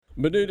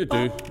Welcome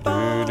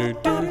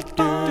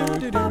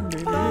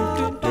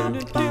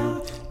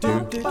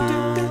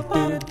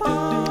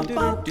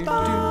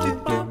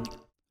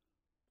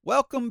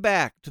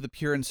back to the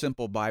Pure and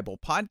Simple Bible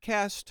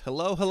Podcast.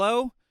 Hello,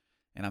 hello.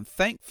 And I'm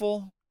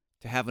thankful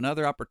to have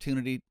another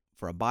opportunity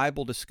for a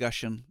Bible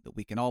discussion that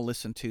we can all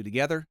listen to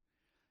together.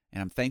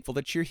 And I'm thankful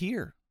that you're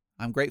here.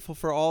 I'm grateful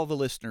for all the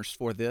listeners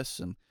for this.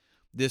 And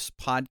this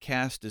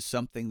podcast is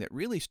something that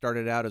really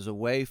started out as a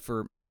way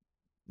for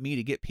me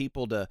to get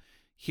people to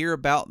hear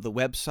about the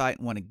website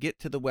and want to get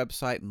to the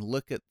website and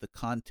look at the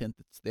content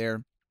that's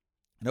there.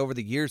 And over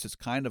the years, it's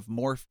kind of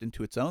morphed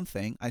into its own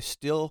thing. I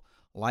still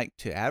like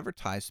to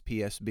advertise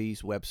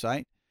PSB's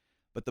website,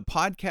 but the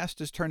podcast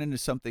has turned into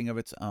something of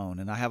its own.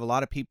 And I have a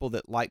lot of people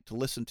that like to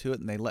listen to it,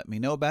 and they let me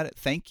know about it.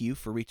 Thank you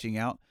for reaching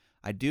out.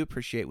 I do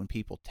appreciate when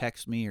people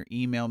text me or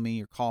email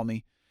me or call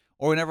me,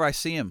 or whenever I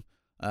see them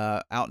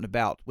out and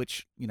about,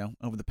 which,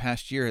 over the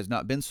past year has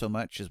not been so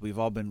much as we've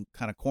all been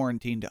kind of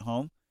quarantined at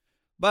home.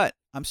 But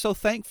I'm so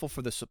thankful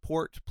for the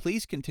support.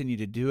 Please continue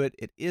to do it.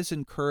 It is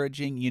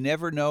encouraging. You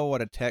never know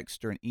what a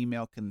text or an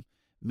email can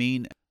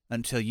mean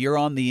until you're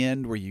on the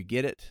end where you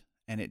get it,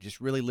 and it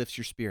just really lifts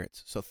your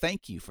spirits. So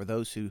thank you for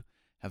those who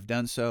have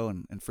done so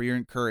and for your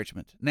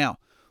encouragement. Now,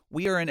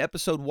 we are in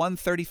episode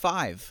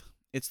 135.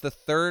 It's the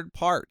third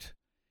part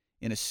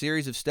in a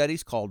series of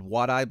studies called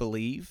What I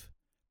Believe.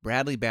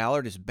 Bradley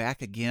Ballard is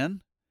back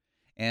again,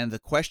 and the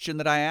question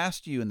that I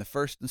asked you in the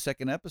first and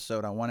second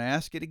episode, I want to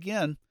ask it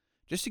again,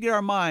 just to get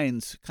our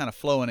minds kind of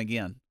flowing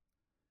again.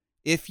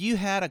 If you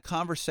had a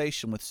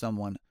conversation with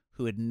someone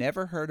who had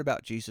never heard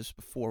about Jesus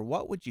before,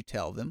 what would you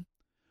tell them?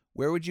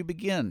 Where would you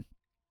begin?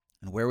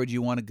 And where would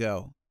you want to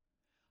go?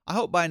 I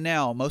hope by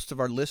now most of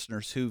our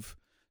listeners who've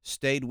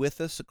stayed with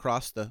us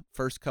across the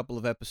first couple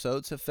of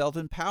episodes have felt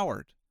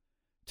empowered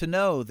to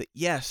know that,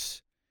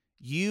 yes,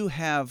 you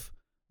have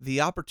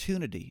the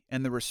opportunity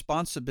and the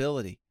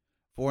responsibility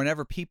for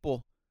whenever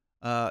people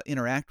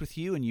interact with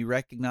you and you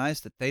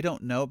recognize that they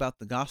don't know about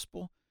the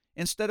gospel,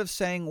 instead of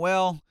saying,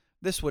 well,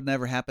 this would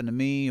never happen to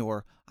me,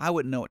 or I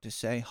wouldn't know what to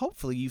say,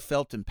 hopefully you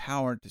felt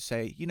empowered to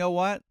say, you know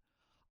what?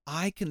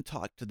 I can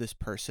talk to this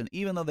person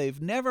even though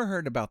they've never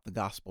heard about the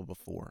gospel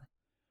before.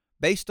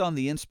 Based on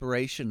the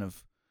inspiration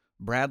of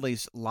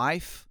Bradley's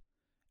life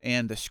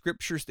and the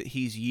scriptures that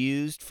he's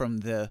used from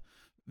the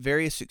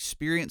various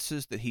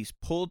experiences that he's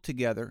pulled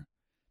together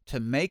to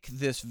make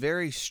this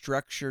very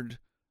structured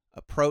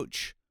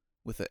approach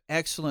with an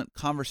excellent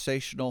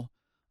conversational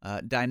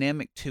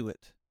dynamic to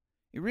it.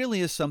 It really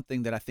is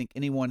something that I think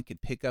anyone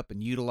could pick up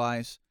and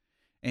utilize.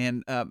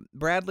 And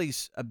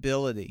Bradley's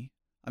ability,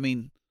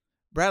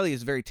 Bradley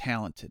is very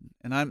talented,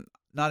 and I'm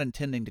not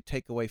intending to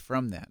take away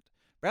from that.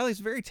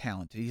 Bradley's very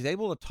talented. He's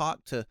able to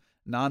talk to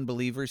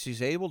non-believers.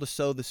 He's able to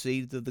sow the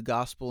seeds of the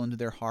gospel into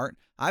their heart.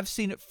 I've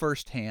seen it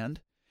firsthand.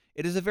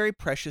 It is a very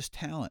precious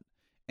talent,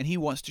 and he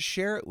wants to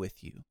share it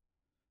with you.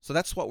 So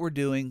that's what we're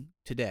doing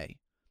today.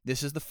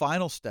 This is the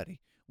final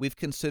study. We've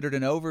considered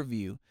an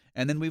overview,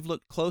 and then we've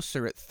looked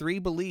closer at 3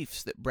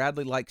 beliefs that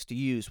Bradley likes to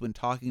use when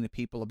talking to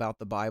people about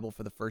the Bible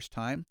for the first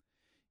time.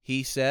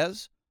 He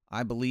says,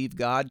 I believe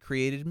God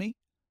created me.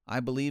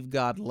 I believe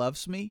God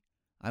loves me.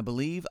 I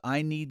believe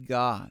I need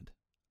God.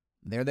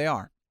 There they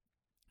are.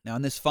 Now,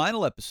 in this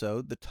final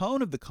episode, the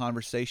tone of the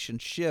conversation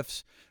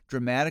shifts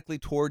dramatically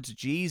towards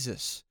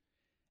Jesus.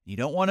 You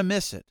don't want to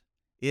miss it.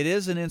 It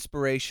is an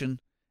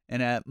inspiration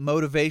and a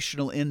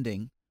motivational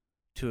ending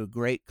to a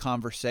great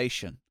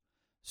conversation.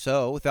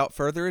 So, without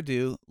further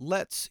ado,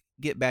 let's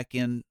get back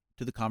into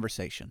the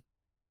conversation.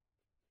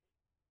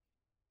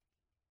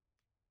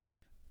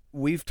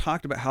 We've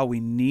talked about how we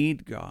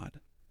need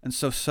God. And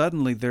so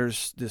suddenly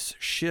there's this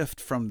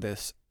shift from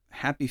this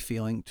happy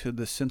feeling to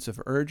the sense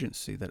of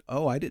urgency that,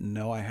 oh, I didn't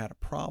know I had a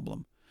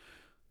problem.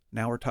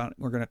 Now we're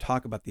going to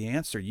talk about the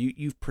answer.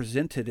 You've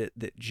presented it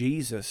that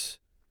Jesus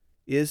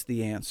is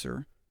the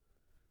answer,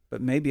 but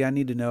maybe I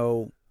need to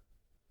know,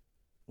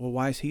 well,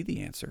 why is he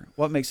the answer?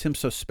 What makes him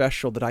so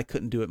special that I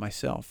couldn't do it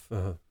myself?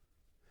 Uh-huh.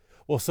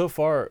 Well, so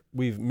far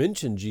we've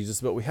mentioned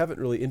Jesus, but we haven't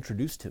really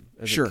introduced him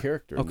as a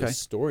character in this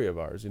story of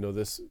ours,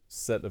 this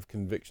set of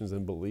convictions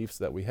and beliefs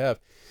that we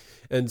have.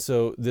 And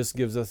so this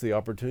gives us the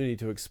opportunity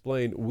to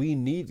explain we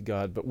need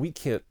God, but we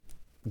can't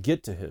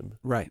get to him.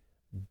 Right.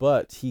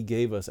 But he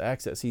gave us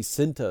access. He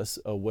sent us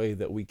a way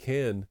that we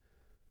can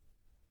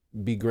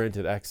be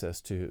granted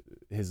access to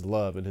his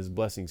love and his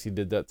blessings. He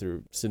did that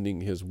through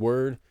sending his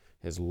word,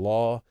 his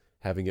law,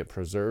 having it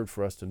preserved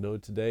for us to know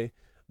today.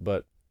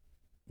 But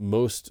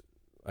most,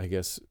 I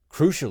guess,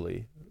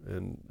 crucially,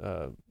 and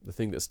the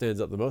thing that stands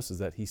out the most is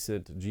that he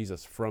sent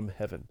Jesus from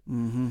heaven.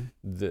 Mm-hmm.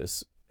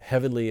 This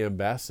heavenly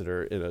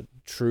ambassador in a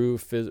true,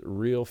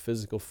 real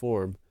physical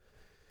form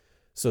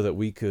so that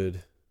we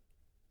could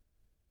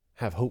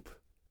have hope.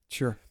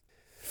 Sure.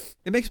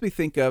 It makes me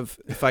think of,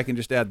 if I can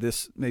just add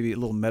this, maybe a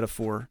little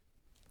metaphor,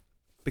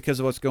 because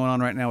of what's going on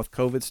right now with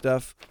COVID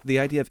stuff, the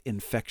idea of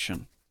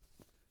infection,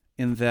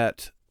 in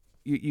that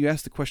you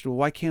ask the question, well,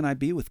 why can't I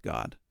be with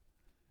God?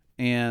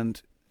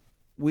 And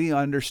we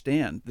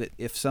understand that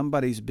if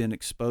somebody's been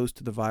exposed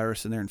to the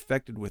virus and they're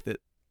infected with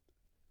it,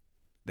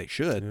 they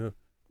should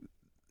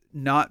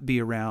not be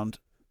around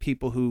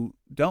people who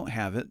don't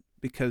have it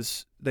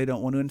because they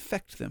don't want to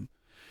infect them.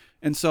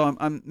 And so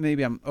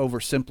maybe I'm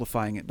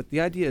oversimplifying it, but the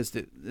idea is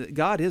that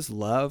God is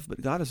love,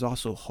 but God is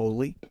also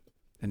holy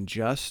and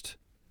just,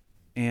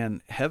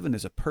 and heaven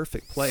is a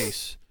perfect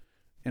place.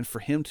 And for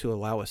him to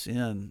allow us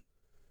in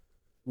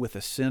with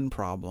a sin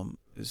problem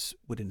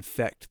would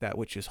infect that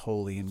which is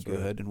holy and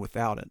good, right, and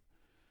without it.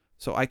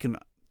 So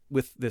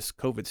with this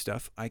COVID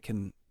stuff, I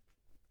can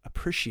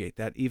appreciate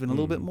that even a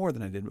little bit more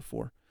than I did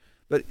before.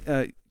 But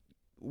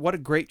what a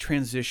great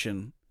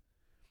transition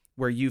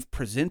where you've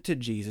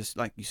presented Jesus,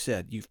 like you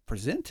said, you've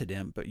presented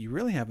him, but you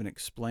really haven't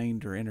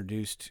explained or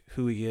introduced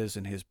who he is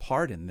and his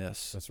part in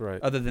this. That's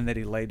right. Other than that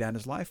he laid down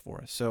his life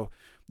for us. So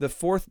the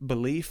fourth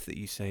belief that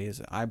you say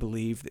is, I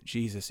believe that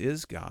Jesus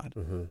is God,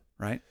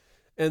 right?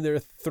 And there are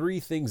three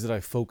things that I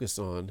focus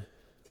on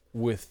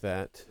with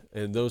that.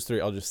 And those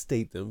three, I'll just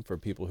state them for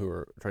people who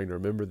are trying to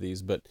remember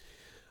these. But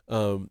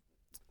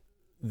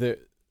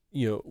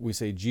we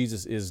say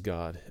Jesus is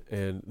God,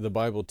 and the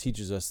Bible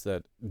teaches us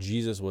that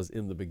Jesus was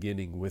in the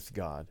beginning with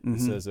God.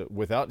 It says that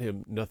without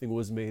him, nothing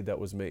was made that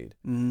was made.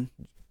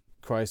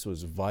 Christ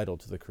was vital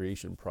to the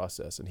creation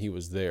process, and he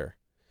was there.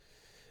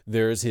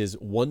 There is his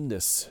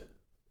oneness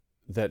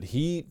that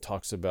he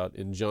talks about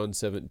in John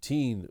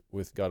 17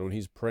 with God. When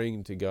he's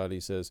praying to God, he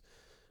says,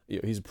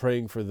 he's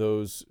praying for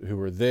those who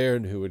were there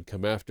and who would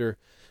come after,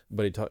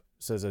 but he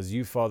says, as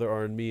you, Father,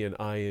 are in me and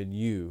I in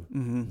you,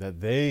 that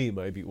they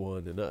might be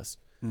one in us.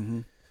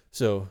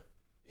 So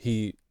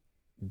he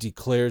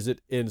declares it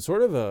in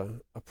sort of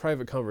a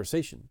private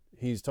conversation.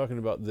 He's talking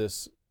about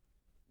this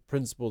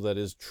principle that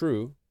is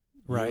true,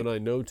 right, you and I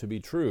know to be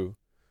true.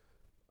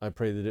 I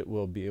pray that it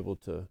will be able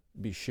to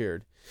be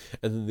shared.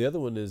 And then the other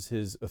one is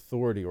his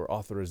authority or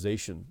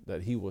authorization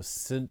that he was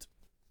sent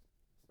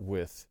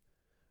with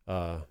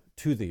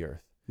to the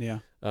earth.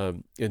 Yeah.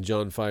 In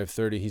John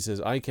 5:30, he says,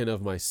 I can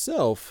of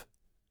myself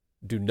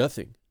do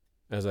nothing.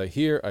 As I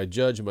hear, I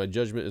judge, and my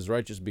judgment is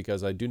righteous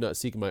because I do not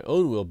seek my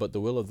own will, but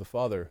the will of the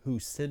Father who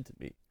sent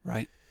me.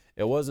 Right.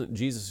 It wasn't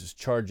Jesus just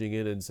charging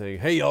in and saying,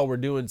 hey, y'all, we're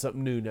doing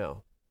something new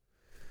now.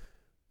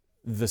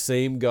 The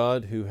same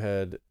God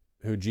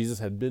who Jesus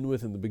had been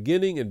with in the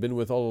beginning and been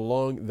with all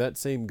along, that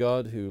same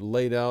God who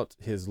laid out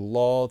his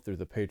law through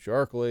the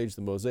patriarchal age,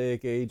 the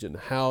Mosaic age, and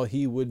how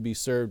he would be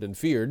served and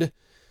feared,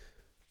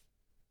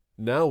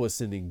 now was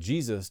sending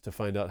Jesus to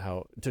find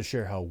out to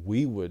share how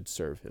we would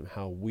serve him,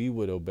 how we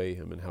would obey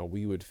him, and how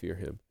we would fear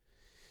him.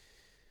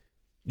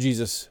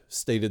 Jesus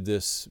stated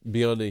this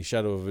beyond a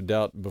shadow of a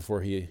doubt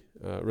before he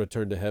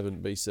returned to heaven,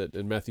 but he said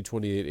in Matthew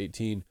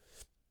 28:18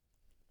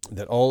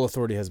 that all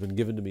authority has been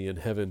given to me in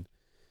heaven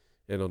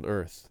and on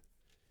earth.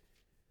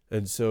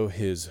 And so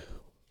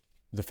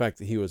the fact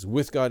that he was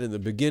with God in the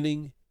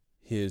beginning,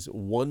 his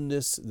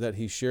oneness that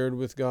he shared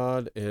with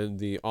God, and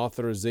the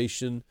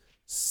authorization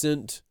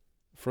sent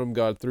from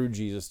God through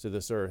Jesus to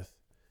this earth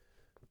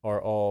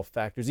are all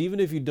factors. Even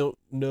if you don't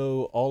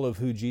know all of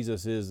who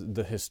Jesus is,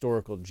 the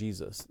historical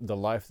Jesus, the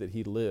life that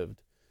he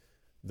lived,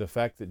 the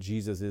fact that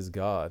Jesus is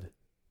God,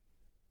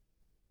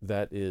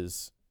 that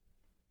is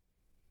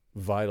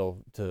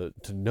vital to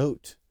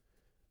note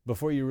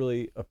before you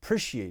really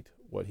appreciate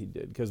what he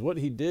did. Because what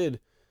he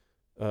did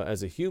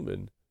as a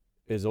human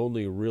is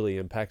only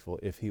really impactful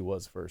if he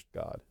was first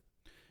God.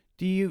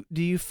 Do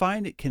you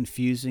find it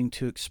confusing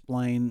to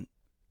explain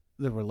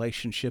the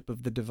relationship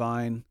of the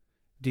divine?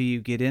 Do you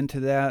get into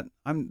that?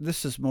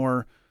 This is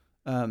more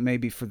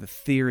maybe for the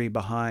theory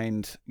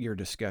behind your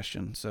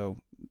discussion. So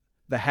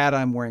the hat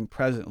I'm wearing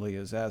presently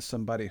is as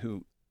somebody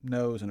who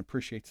knows and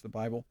appreciates the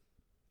Bible.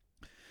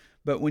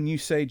 But when you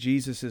say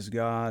Jesus is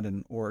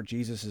God or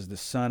Jesus is the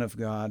Son of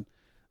God,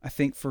 I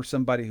think for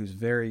somebody who's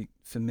very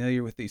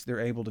familiar with these,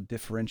 they're able to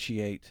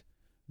differentiate.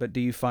 But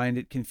do you find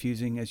it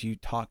confusing as you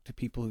talk to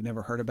people who've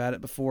never heard about it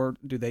before?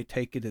 Do they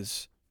take it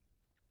as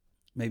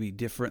maybe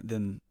different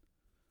than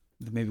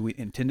maybe we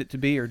intend it to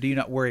be, or do you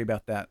not worry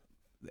about that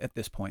at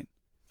this point?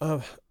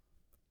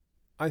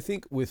 I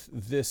think with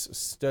this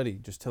study,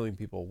 just telling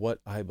people what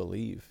I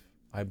believe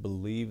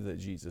that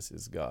Jesus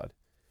is God.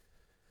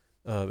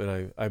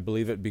 And I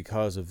believe it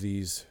because of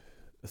these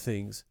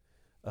things.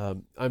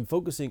 I'm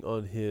focusing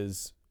on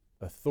his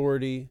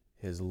authority,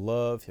 his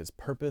love, his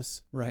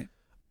purpose. Right.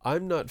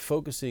 I'm not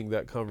focusing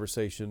that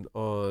conversation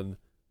on,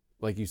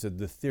 like you said,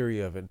 the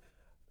theory of it.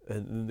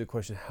 And then the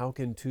question, how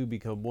can two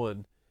become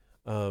one?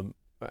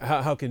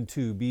 How can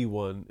two be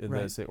one in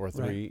that sense, or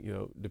three,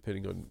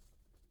 depending on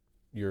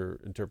your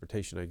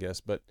interpretation, I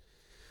guess. But,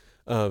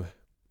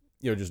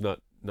 just not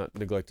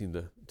neglecting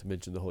to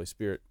mention the Holy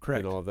Spirit.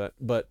 Correct. And all of that.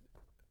 But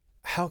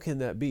how can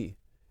that be?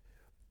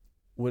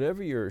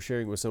 Whenever you're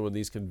sharing with someone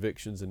these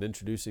convictions and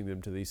introducing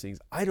them to these things,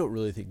 I don't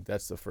really think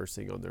that's the first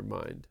thing on their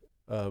mind.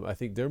 I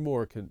think they're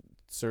more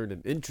concerned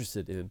and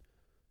interested in,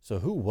 so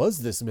who was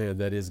this man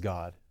that is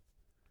God?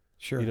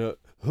 Sure.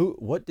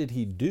 What did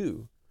he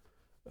do?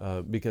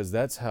 Because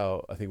that's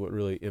how I think what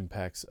really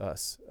impacts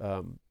us.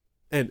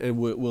 and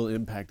will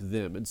impact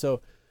them. And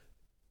so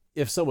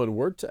if someone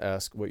were to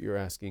ask what you're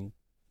asking,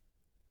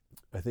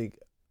 I think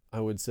I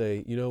would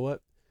say, you know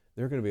what?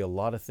 There are going to be a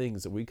lot of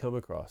things that we come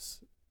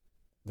across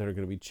that are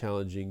going to be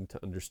challenging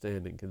to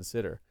understand and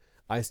consider.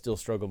 I still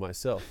struggle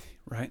myself.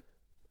 Right.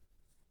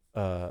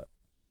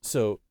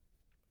 So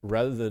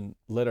rather than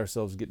let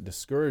ourselves get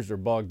discouraged or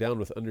bogged down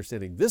with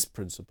understanding this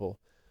principle,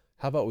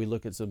 how about we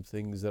look at some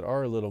things that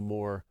are a little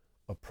more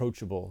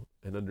approachable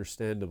and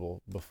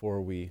understandable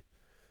before we,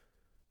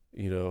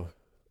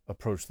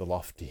 approach the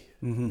lofty,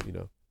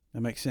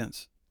 That makes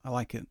sense. I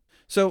like it.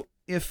 So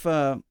if,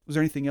 was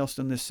there anything else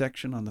in this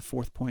section on the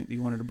fourth point that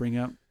you wanted to bring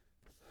up?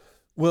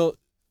 Well,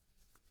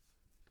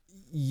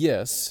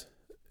 yes,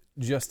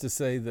 just to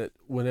say that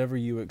whenever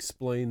you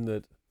explain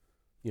that,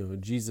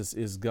 Jesus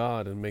is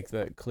God and make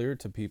that clear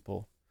to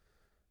people,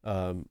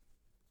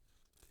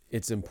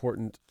 it's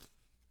important,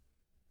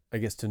 I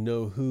guess, to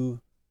know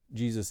who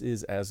Jesus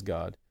is as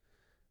God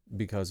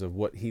because of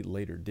what he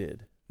later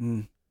did.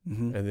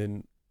 Mm-hmm. And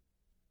then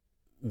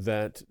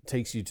that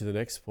takes you to the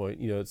next point.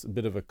 It's a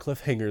bit of a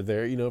cliffhanger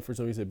there, for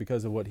somebody to say,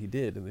 because of what he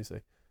did. And they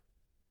say,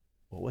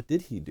 well, what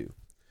did he do?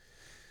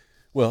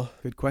 Well,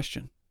 good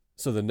question.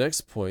 So the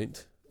next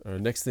point, or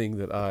next thing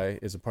that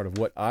is a part of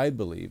what I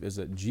believe, is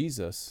that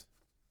Jesus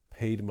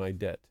paid my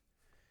debt.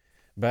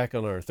 Back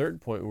on our third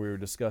point, we were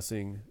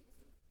discussing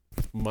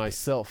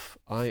myself.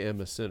 I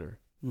am a sinner.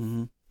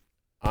 Mm-hmm.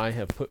 I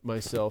have put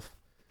myself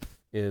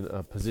in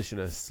a position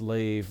as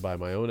slave by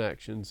my own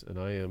actions, and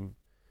I am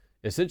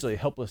essentially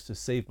helpless to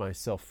save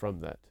myself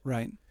from that.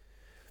 Right.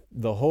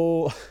 The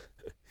whole,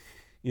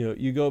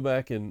 you go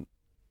back and,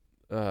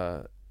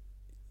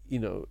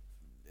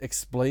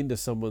 explain to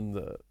someone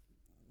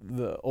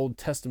the Old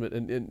Testament,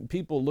 and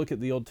people look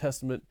at the Old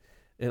Testament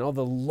and all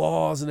the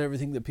laws and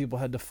everything that people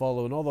had to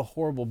follow, and all the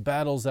horrible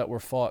battles that were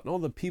fought, and all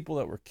the people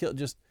that were killed,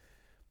 just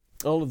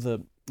all of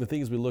the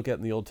things we look at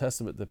in the Old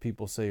Testament that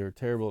people say are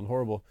terrible and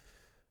horrible,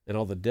 and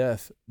all the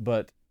death.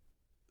 But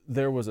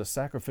there was a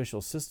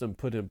sacrificial system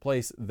put in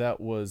place that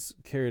was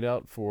carried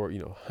out for,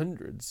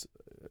 hundreds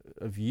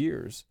of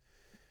years.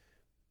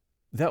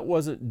 That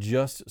wasn't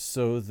just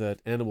so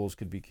that animals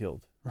could be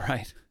killed.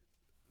 Right.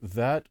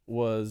 That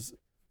was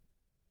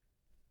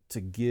to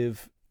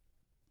give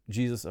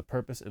Jesus a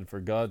purpose and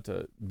for God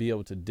to be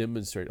able to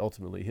demonstrate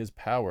ultimately his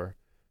power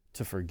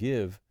to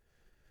forgive,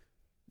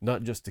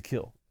 not just to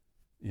kill.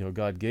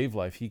 God gave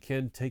life. He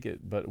can take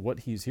it, but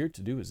what he's here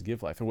to do is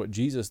give life. And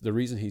the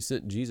reason he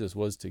sent Jesus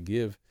was to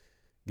give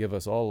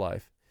us all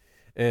life.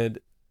 And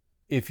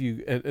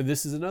and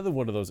this is another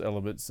one of those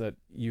elements that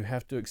you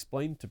have to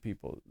explain to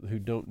people who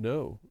don't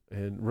know,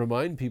 and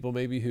remind people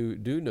maybe who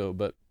do know,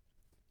 but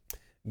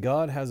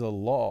God has a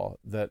law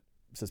that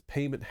says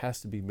payment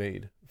has to be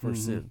made for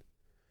sin.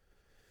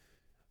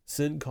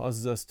 Sin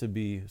causes us to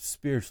be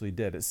spiritually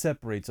dead. It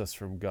separates us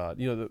from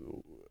God.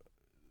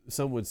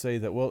 Some would say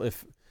that, well,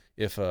 if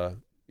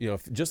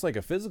just like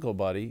a physical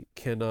body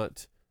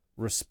cannot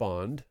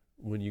respond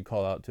when you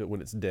call out to it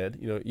when it's dead,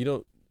 you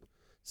don't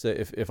say,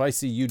 if I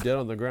see you dead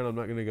on the ground, I'm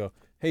not going to go,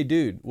 hey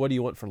dude, what do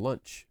you want for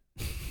lunch?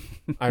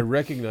 I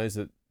recognize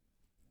that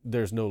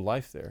there's no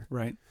life there.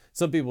 Right.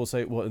 Some people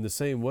say, well, in the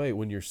same way,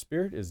 when your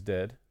spirit is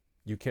dead,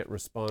 you can't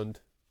respond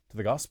to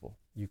the gospel.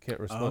 You can't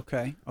respond.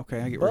 Okay,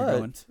 I get where you're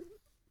going.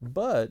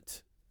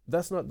 But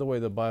that's not the way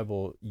the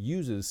Bible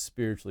uses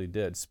spiritually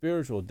dead.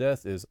 Spiritual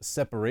death is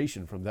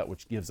separation from that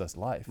which gives us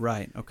life.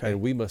 Right, okay.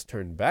 And we must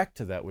turn back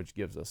to that which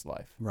gives us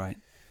life. Right.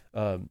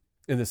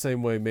 In the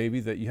same way, maybe,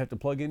 that you have to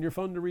plug in your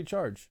phone to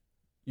recharge.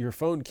 Your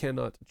phone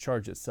cannot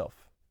charge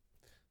itself.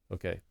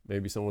 Okay,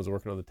 maybe someone's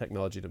working on the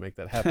technology to make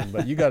that happen,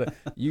 but you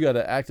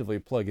gotta actively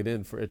plug it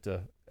in for it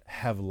to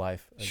have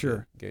life.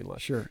 Sure. Gain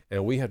life. Sure.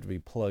 And we have to be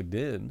plugged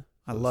in.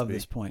 I love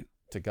this point.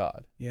 To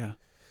God. Yeah.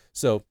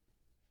 So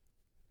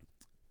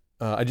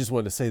I just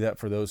wanted to say that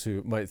for those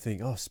who might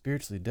think, oh,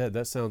 spiritually dead,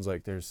 that sounds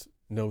like there's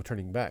no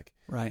turning back.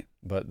 Right.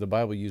 But the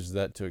Bible uses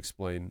that to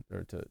explain,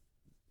 or to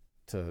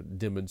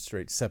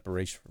demonstrate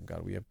separation from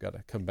God. We have got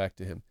to come back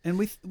to him.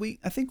 And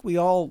I think we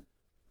all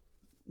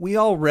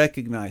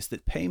recognize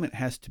that payment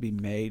has to be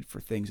made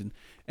for things,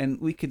 and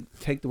we could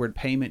take the word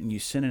payment and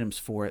use synonyms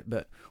for it,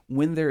 but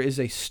when there is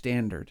a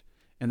standard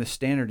and the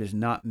standard is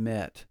not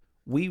met,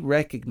 we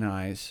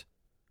recognize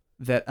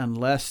that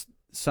unless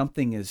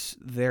something is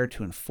there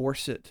to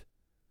enforce it,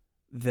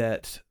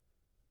 that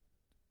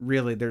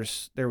really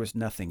there was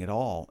nothing at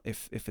all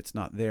if it's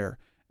not there.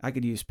 I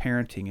could use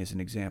parenting as an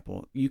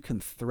example. You can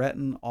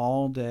threaten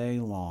all day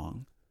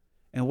long,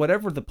 and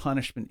whatever the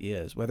punishment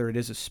is, whether it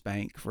is a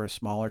spank for a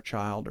smaller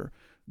child or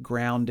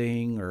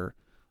grounding or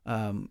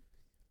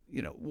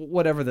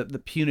whatever the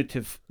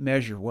punitive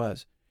measure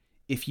was,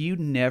 if you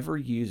never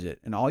use it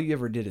and all you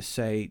ever did is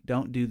say,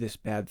 don't do this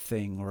bad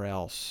thing or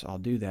else I'll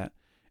do that,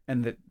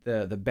 and that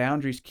the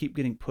boundaries keep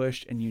getting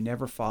pushed and you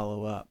never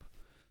follow up,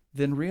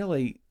 then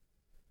really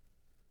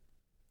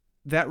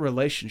that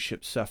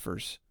relationship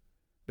suffers,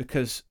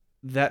 because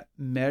that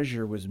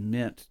measure was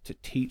meant to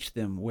teach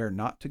them where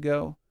not to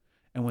go.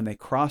 And when they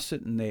cross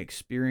it and they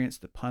experience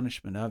the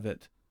punishment of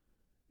it,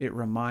 it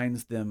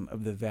reminds them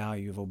of the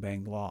value of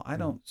obeying the law. I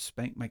don't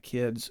spank my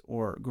kids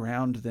or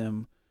ground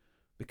them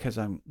because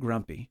I'm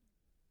grumpy.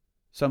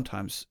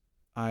 Sometimes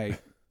I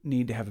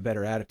need to have a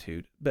better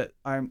attitude, but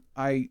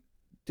I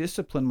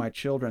discipline my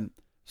children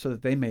so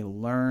that they may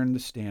learn the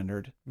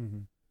standard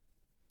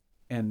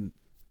and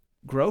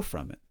grow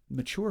from it,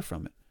 mature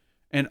from it.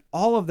 And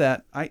all of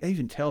that, I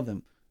even tell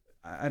them,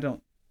 I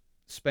don't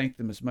spank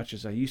them as much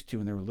as I used to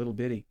when they were little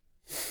bitty.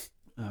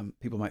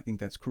 People might think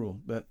that's cruel,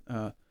 but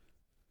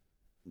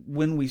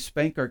when we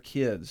spank our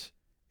kids,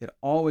 it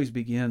always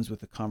begins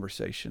with a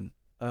conversation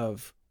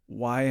of,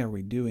 why are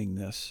we doing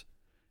this?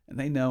 And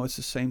they know it's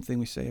the same thing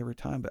we say every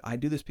time, but I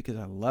do this because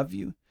I love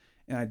you,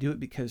 and I do it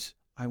because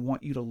I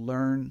want you to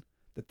learn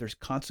that there's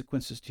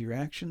consequences to your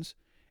actions,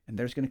 and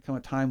there's going to come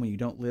a time when you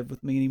don't live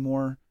with me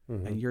anymore,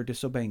 and you're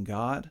disobeying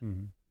God,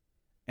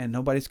 and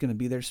nobody's going to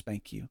be there to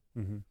spank you.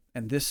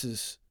 And this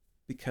is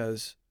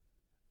because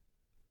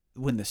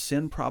when the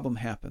sin problem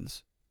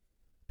happens,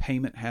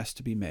 payment has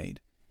to be made.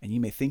 And you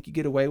may think you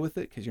get away with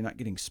it because you're not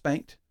getting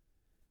spanked,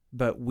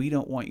 but we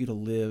don't want you to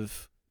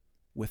live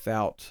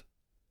without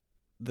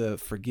the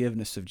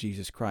forgiveness of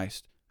Jesus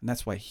Christ. And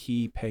that's why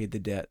he paid the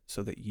debt,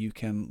 so that you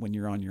can, when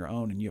you're on your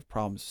own and you have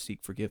problems, seek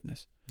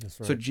forgiveness. That's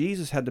right. So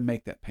Jesus had to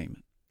make that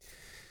payment.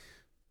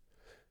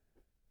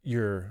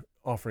 You're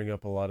offering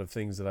up a lot of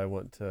things that I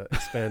want to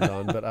expand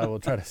on, but I will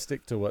try to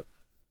stick to what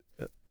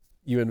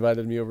you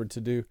invited me over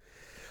to do.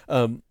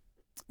 But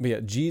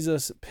yeah,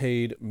 Jesus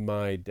paid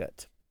my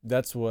debt.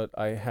 That's what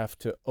I have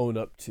to own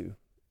up to.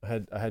 I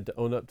had to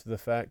own up to the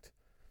fact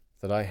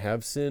that I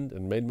have sinned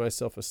and made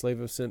myself a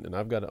slave of sin, and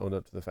I've got to own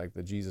up to the fact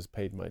that Jesus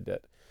paid my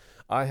debt.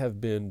 I have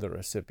been the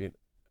recipient.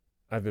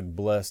 I've been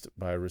blessed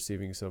by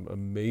receiving some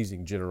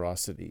amazing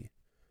generosity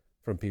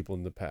from people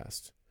in the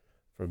past,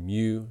 from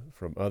you,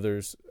 from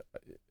others.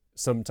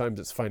 Sometimes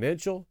it's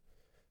financial,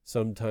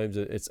 sometimes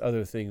it's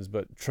other things,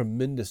 but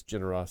tremendous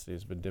generosity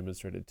has been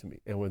demonstrated to me.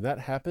 And when that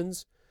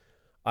happens,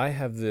 I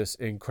have this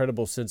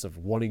incredible sense of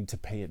wanting to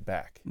pay it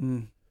back.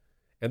 And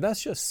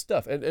that's just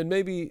stuff. And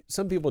maybe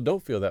some people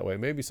don't feel that way.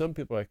 Maybe some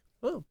people are like,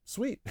 oh,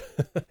 sweet,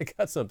 I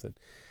got something.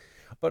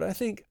 But I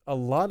think a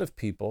lot of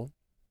people,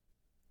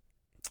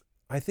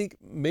 I think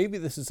maybe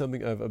this is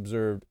something I've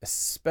observed,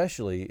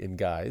 especially in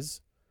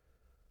guys.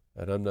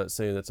 And I'm not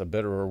saying that's a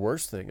better or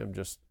worse thing. I'm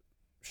just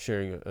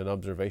sharing an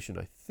observation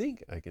I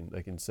think I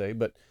can say.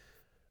 But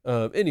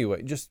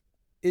anyway, just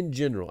in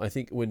general, I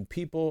think when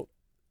people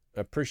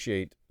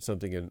appreciate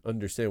something and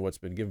understand what's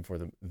been given for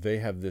them, they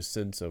have this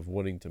sense of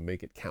wanting to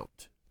make it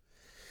count.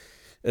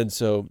 And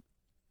so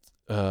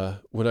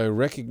when I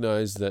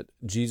recognize that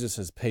Jesus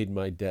has paid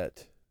my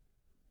debt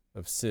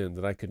of sin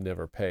that I could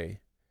never pay,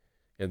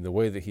 and the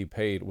way that he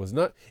paid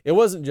it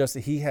wasn't just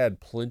that he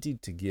had plenty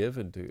to give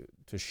and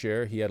to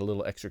share. He had a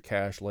little extra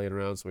cash laying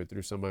around, so he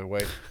threw some my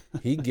way.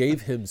 He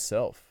gave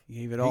himself. He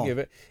gave it all. He gave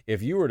it.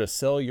 If you were to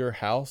sell your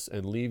house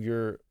and leave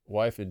your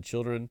wife and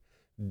children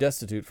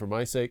destitute for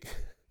my sake,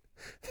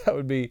 that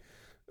would be,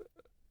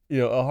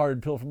 a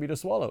hard pill for me to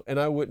swallow. And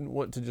I wouldn't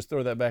want to just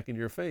throw that back in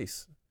your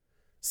face.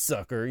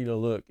 Sucker,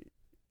 look,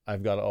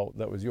 I've got all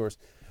that was yours.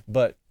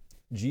 But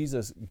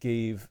Jesus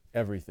gave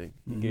everything.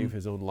 He gave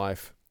his own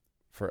life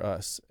for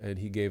us, and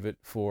he gave it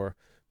for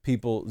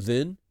people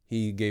then.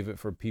 He gave it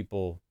for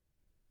people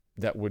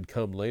that would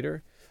come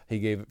later. He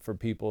gave it for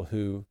people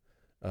who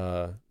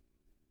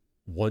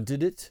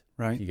wanted it.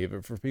 Right. He gave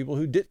it for people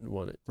who didn't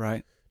want it.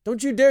 Right.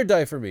 Don't you dare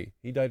die for me.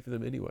 He died for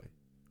them anyway.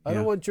 I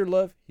don't want your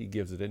love. He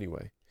gives it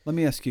anyway. Let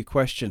me ask you a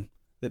question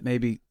that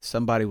maybe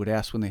somebody would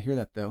ask when they hear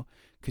that, though,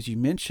 because you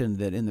mentioned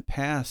that in the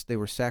past they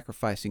were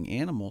sacrificing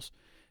animals.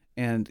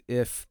 And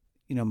if,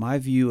 my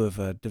view of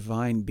a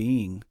divine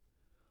being,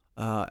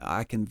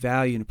 I can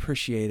value and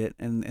appreciate it,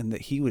 and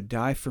that he would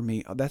die for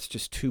me, that's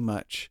just too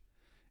much.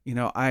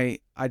 I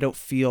don't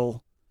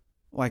feel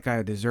like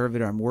I deserve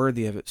it or I'm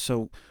worthy of it.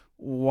 So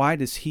why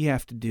does he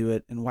have to do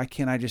it? And why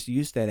can't I just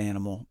use that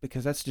animal?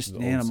 Because that's just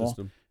an animal.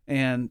 System.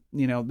 And,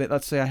 but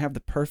let's say I have the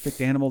perfect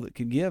animal that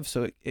could give,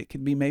 so it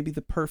could be maybe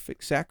the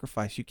perfect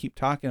sacrifice. You keep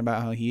talking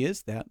about how he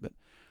is that, but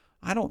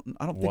I don't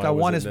think I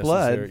want his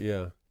blood.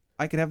 Yeah.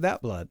 I could have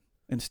that blood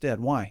instead.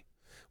 Why?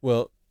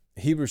 Well,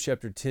 Hebrews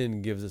chapter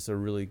 10 gives us a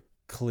really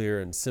clear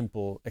and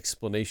simple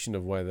explanation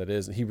of why that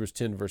is. In Hebrews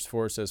 10 verse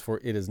 4 says,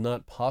 "For it is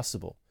not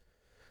possible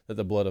that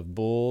the blood of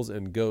bulls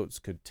and goats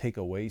could take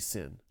away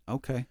sin."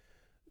 Okay.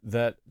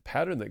 That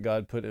pattern that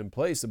God put in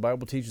place, the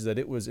Bible teaches that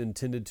it was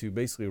intended to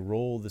basically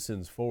roll the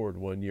sins forward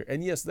 1 year.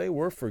 And yes, they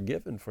were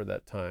forgiven for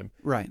that time.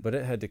 Right. But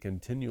it had to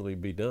continually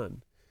be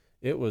done.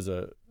 It was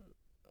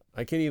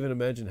I can't even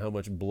imagine how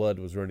much blood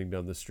was running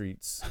down the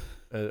streets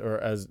or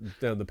as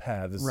down the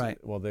paths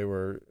while they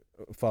were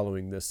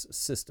following this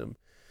system.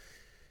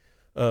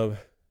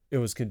 It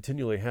was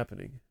continually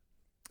happening.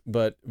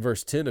 But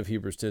verse 10 of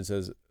Hebrews 10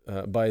 says,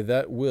 "By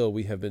that will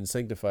we have been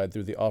sanctified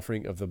through the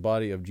offering of the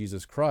body of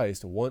Jesus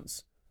Christ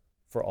once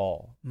for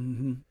all."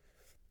 Mm-hmm.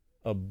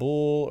 A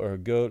bull or a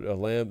goat, a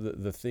lamb,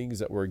 the things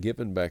that were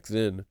given back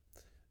then,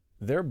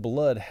 their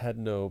blood had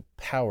no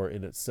power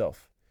in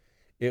itself.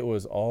 It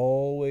was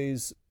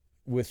always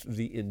with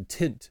the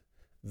intent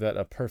that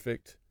a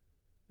perfect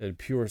and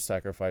pure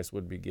sacrifice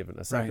would be given,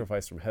 a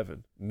sacrifice from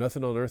heaven.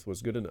 Nothing on earth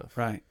was good enough.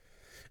 Right.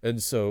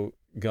 And so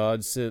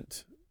God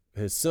sent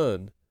his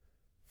son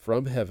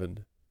from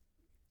heaven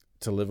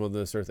to live on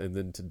this earth and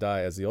then to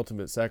die as the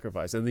ultimate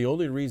sacrifice. And the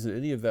only reason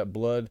any of that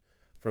blood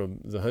from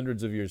the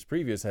hundreds of years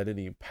previous had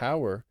any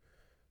power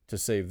to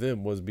save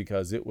them was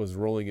because it was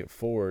rolling it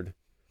forward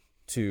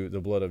to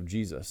the blood of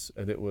Jesus,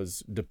 and it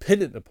was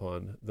dependent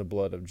upon the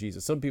blood of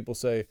Jesus. Some people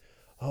say,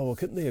 oh, well,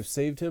 couldn't they have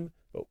saved him?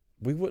 But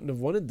we wouldn't have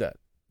wanted that.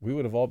 We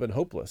would have all been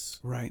hopeless.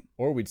 Right.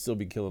 Or we'd still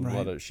be killing Right. a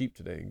lot of sheep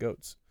today and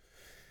goats.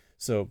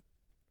 So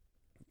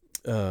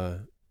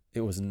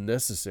it was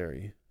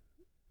necessary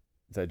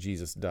that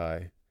Jesus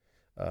die.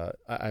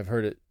 I've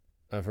heard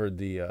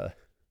the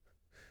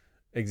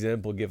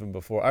example given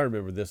before. I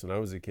remember this when I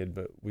was a kid,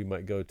 but we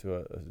might go to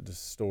a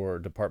store,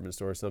 department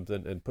store or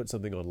something, and put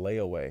something on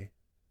layaway.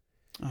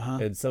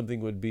 And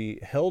something would be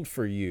held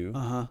for you,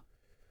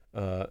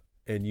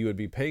 and you would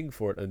be paying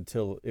for it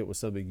until it was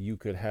something you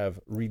could have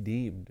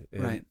redeemed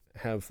and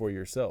have for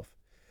yourself.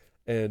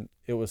 And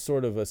it was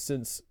sort of a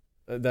sense,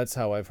 that's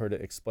how I've heard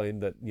it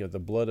explained, that the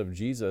blood of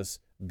Jesus,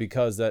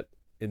 because that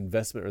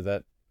investment or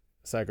that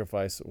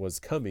sacrifice was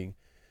coming,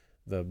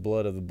 the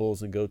blood of the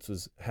bulls and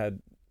goats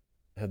had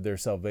their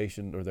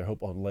salvation or their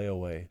hope on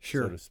layaway,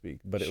 so to speak.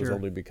 But it was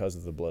only because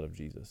of the blood of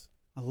Jesus.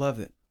 I love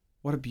it.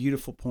 What a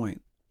beautiful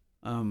point.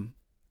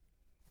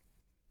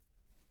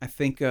 I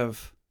think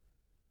of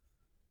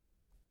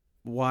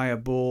why a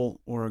bull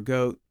or a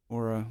goat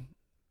or a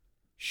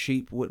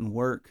sheep wouldn't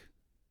work.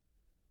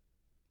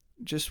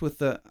 Just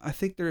with I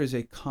think there is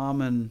a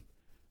common,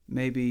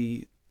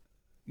 maybe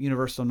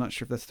universal, I'm not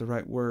sure if that's the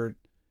right word,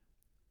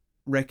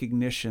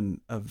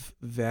 recognition of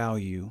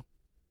value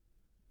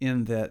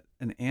in that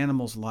an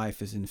animal's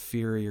life is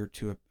inferior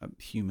to a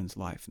human's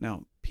life.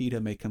 Now, PETA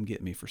may come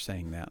get me for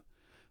saying that,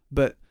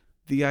 but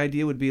the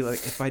idea would be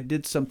like, if I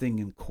did something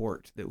in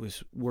court that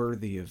was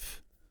worthy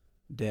of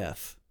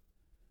death,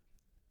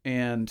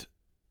 and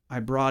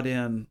I brought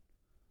in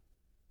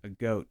a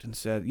goat and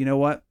said, you know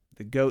what,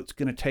 the goat's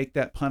going to take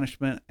that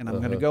punishment and I'm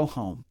going to go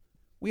home.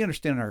 We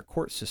understand in our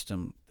court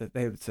system that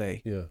they would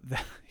say,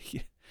 that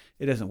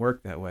it doesn't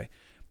work that way.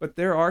 But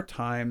there are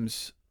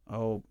times,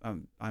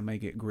 I may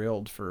get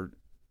grilled for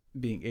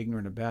being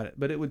ignorant about it,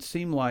 but it would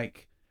seem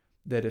like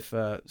that if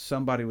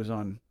somebody was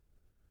on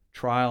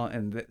trial,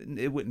 and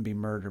it wouldn't be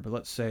murder, but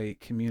let's say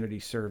community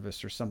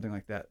service or something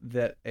like that,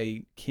 that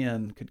a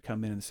kin could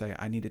come in and say,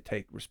 I need to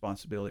take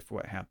responsibility for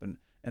what happened,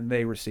 and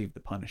they receive the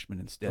punishment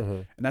instead.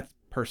 And that's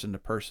person to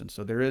person.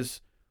 So there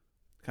is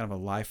kind of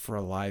a life for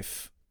a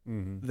life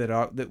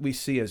that we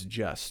see as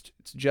just.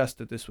 It's just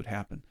that this would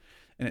happen.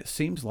 And it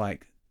seems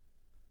like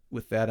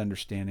with that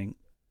understanding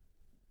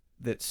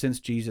that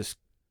since Jesus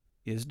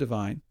is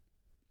divine,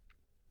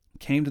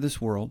 came to this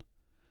world,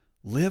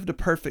 lived a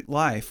perfect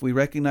life, we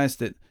recognize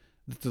that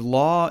the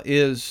law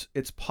is,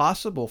 it's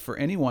possible for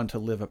anyone to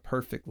live a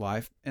perfect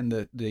life, and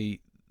the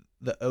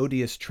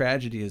odious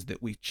tragedy is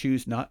that we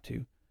choose not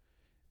to.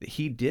 That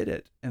he did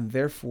it, and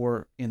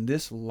therefore in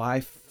this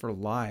life for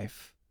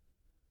life,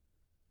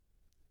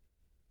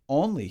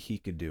 only he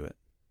could do it.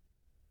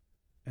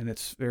 And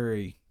it's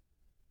very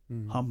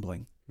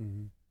humbling.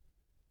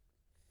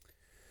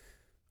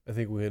 I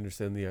think we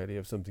understand the idea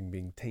of something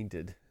being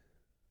tainted.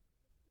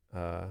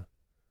 If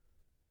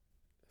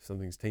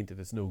something's tainted,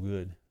 it's no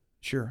good.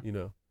 Sure.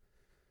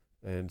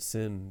 And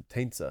sin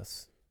taints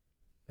us.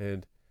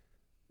 And,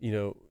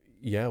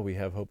 we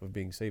have hope of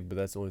being saved, but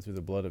that's only through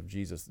the blood of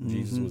Jesus.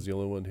 Jesus was the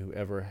only one who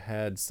ever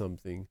had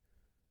something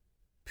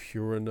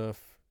pure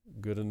enough,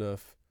 good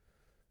enough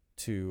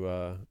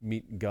to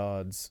meet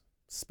God's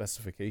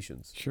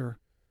specifications. Sure.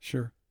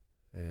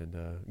 And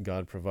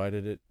God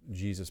provided it.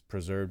 Jesus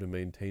preserved and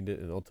maintained it,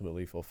 and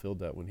ultimately fulfilled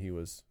that when he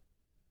was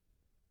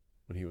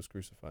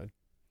crucified.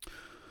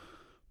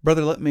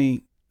 Brother, let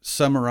me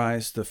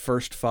summarize the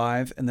first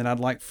 5, and then I'd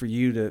like for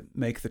you to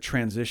make the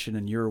transition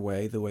in your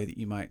way, the way that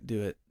you might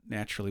do it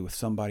naturally with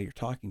somebody you're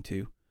talking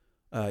to.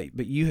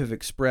 But you have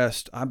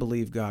expressed, I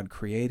believe God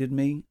created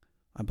me.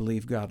 I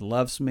believe God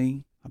loves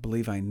me. I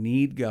believe I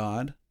need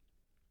God.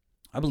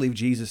 I believe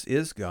Jesus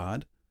is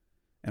God.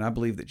 And I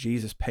believe that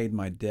Jesus paid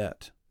my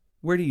debt.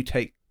 Where do you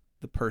take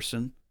the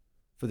person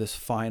for this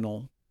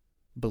final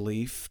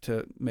belief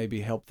to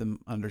maybe help them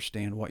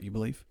understand what you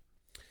believe?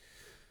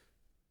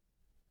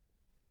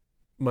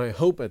 My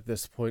hope at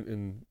this point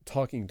in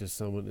talking to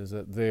someone is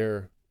that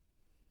they're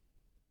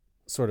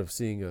sort of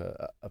seeing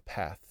a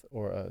path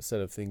or a set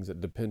of things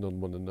that depend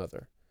on one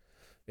another.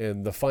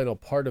 And the final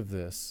part of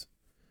this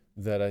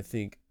that I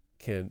think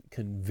can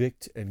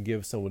convict and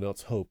give someone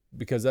else hope,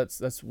 because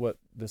that's what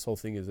this whole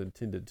thing is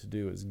intended to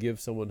do, is give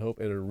someone hope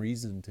and a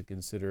reason to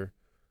consider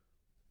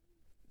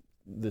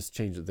this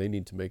change that they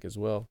need to make as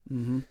well.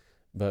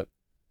 But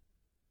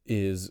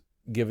is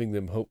giving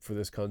them hope for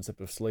this concept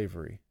of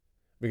slavery.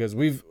 Because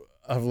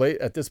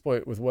at this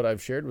point with what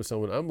I've shared with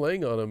someone, I'm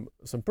laying on them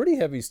some pretty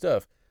heavy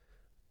stuff.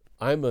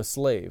 I'm a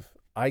slave.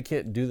 I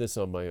can't do this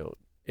on my own.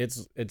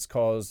 It's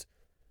caused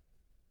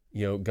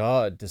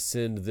God to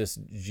send this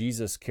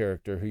Jesus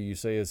character who you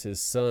say is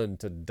his son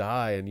to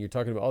die, and you're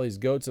talking about all these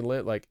goats and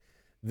lamb. Like,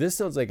 this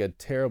sounds like a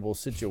terrible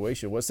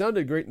situation. What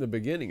sounded great in the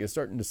beginning is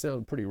starting to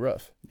sound pretty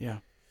rough. Yeah.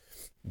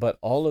 But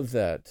all of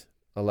that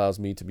allows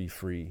me to be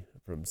free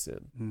from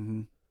sin.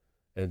 Mm-hmm.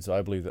 And so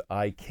I believe that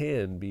I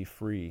can be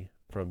free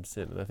from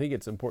sin. And I think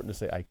it's important to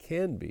say I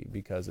can be,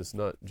 because it's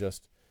not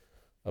just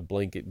a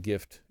blanket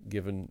gift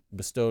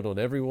bestowed on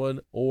everyone,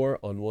 or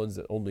on ones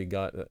that only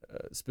God,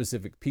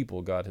 specific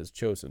people God has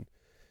chosen.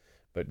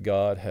 But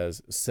God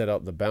has set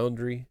out the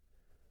boundary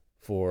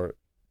for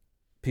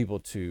people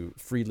to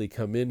freely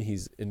come in.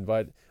 He's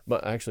invited.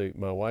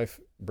 My wife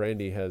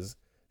Brandy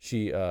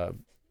she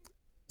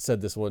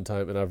said this one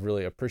time, and I've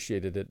really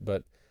appreciated it.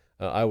 But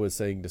I was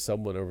saying to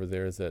someone over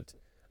there that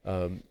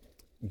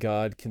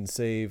God can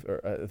save,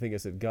 or I think I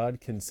said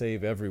God can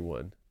save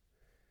everyone,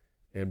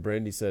 and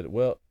Brandy said,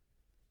 well,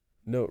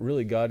 no,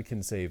 really, God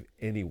can save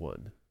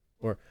anyone.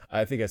 Or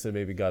I think I said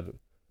maybe God,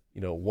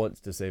 wants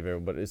to save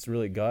everyone, but it's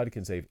really God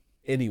can save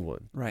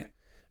anyone. Right.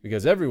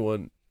 Because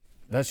everyone,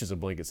 that's just a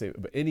blanket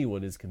statement, but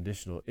anyone is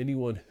conditional.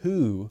 Anyone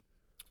who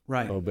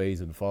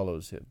obeys and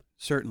follows him.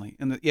 Certainly.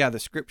 And the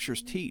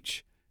scriptures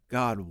teach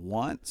God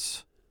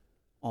wants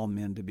all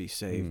men to be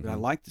saved. Mm-hmm. But I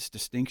like this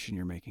distinction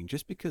you're making.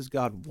 Just because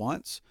God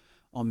wants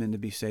all men to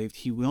be saved,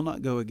 he will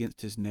not go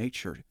against his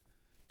nature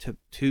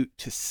to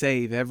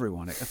save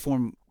everyone. A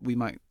form we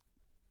might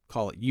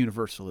call it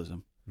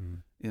universalism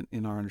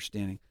in our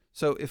understanding.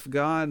 So if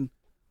God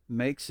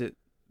makes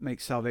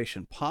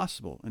salvation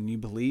possible, and you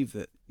believe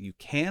that you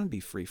can be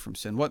free from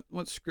sin,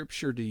 what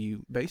scripture do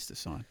you base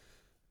this on?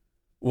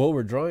 Well,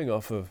 we're drawing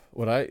off of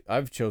what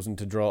I've chosen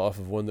to draw off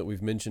of one that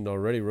we've mentioned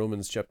already,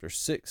 Romans chapter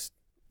 6,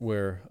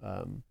 where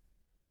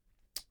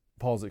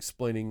Paul's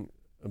explaining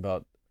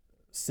about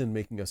sin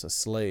making us a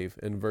slave.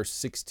 In verse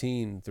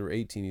 16 through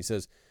 18, he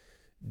says,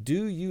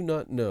 "Do you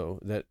not know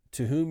that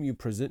to whom you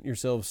present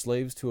yourselves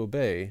slaves to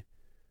obey,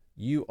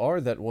 you are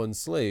that one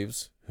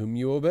slaves whom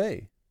you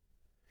obey?"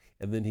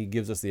 And then he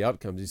gives us the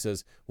outcomes. He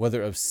says,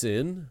 whether of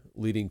sin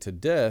leading to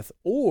death,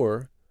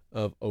 or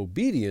of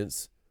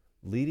obedience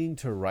leading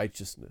to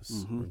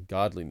righteousness, or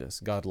godliness,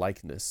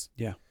 godlikeness.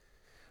 Yeah.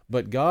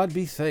 But God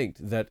be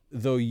thanked that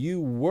though you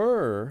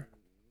were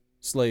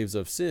slaves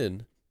of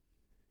sin,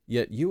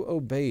 yet you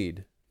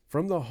obeyed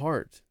from the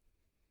heart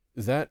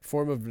that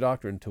form of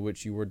doctrine to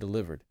which you were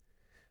delivered.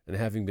 And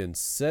having been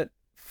set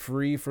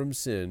free from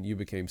sin, you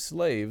became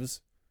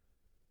slaves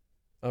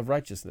of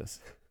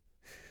righteousness.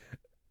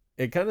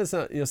 It kind of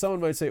sounds,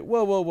 someone might say,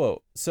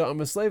 whoa. So I'm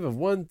a slave of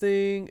one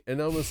thing, and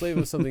now I'm a slave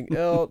of something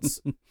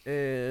else,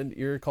 and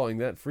you're calling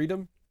that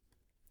freedom?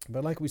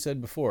 But like we said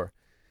before,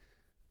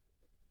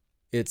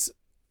 it's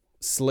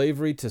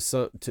slavery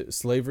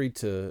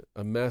to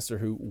a master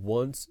who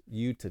wants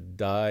you to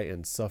die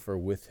and suffer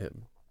with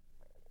him.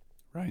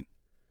 Right.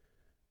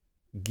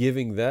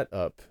 Giving that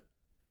up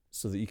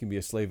so that you can be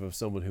a slave of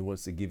someone who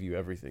wants to give you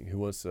everything, who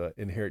wants to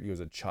inherit you as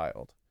a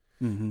child.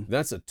 Mm-hmm.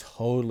 That's a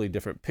totally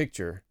different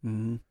picture.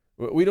 Mm-hmm.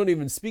 We don't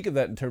even speak of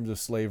that in terms of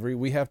slavery.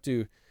 We have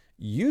to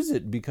use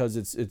it because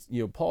it's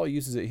Paul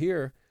uses it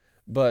here,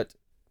 but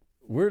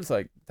we're just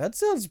like, that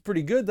sounds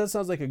pretty good. That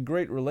sounds like a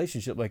great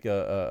relationship, like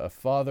a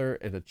father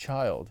and a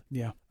child.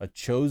 Yeah. A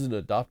chosen,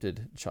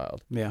 adopted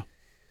child. Yeah.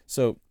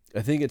 So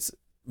I think it's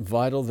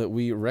vital that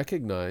we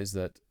recognize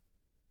that,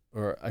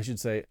 or I should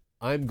say,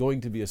 I'm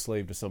going to be a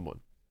slave to someone.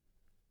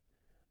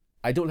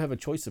 I don't have a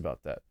choice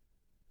about that.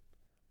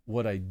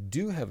 What I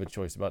do have a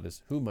choice about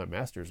is who my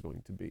master is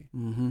going to be.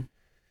 Mm-hmm.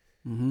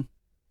 Mm-hmm.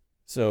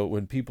 So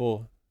when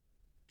people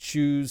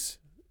choose,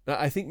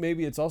 I think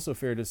maybe it's also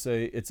fair to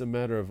say it's a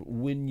matter of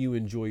when you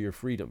enjoy your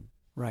freedom.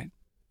 Right.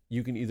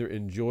 You can either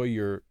enjoy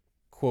your,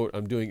 quote,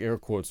 I'm doing air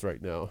quotes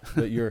right now,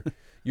 that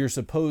your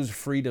supposed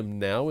freedom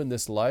now in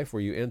this life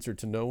where you answer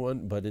to no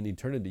one, but in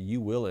eternity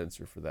you will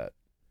answer for that.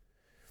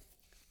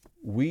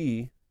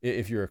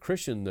 If you're a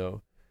Christian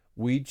though,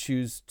 we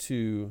choose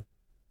to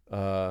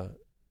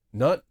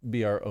not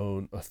be our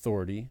own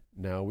authority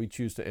now. We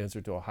choose to answer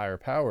to a higher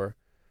power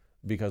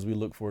because we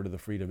look forward to the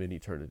freedom in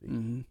eternity.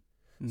 Mm-hmm.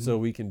 Mm-hmm. So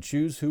we can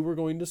choose who we're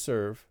going to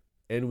serve,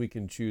 and we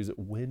can choose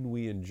when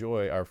we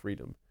enjoy our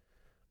freedom.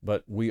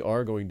 But we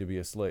are going to be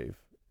a slave.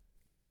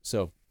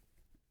 So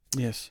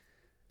yes,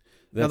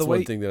 that's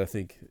one thing that I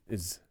think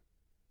is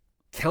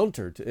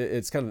counter to,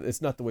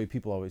 it's not the way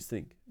people always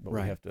think, but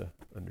right. We have to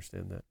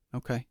understand that.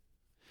 Okay.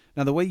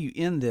 Now the way you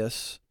end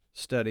this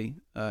study,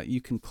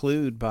 you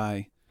conclude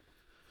by,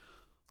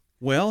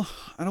 well,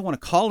 I don't want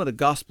to call it a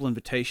gospel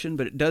invitation,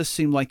 but it does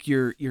seem like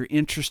you're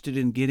interested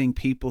in getting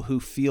people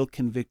who feel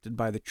convicted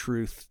by the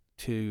truth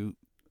to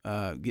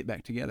get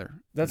back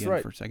together. That's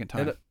right. For a second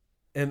time.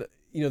 And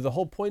the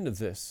whole point of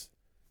this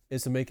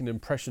is to make an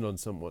impression on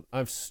someone.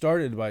 I've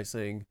started by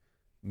saying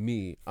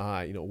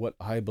what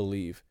I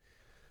believe.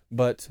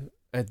 But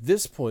at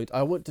this point,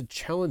 I want to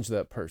challenge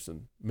that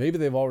person. Maybe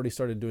they've already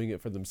started doing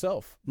it for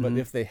themselves, but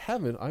if they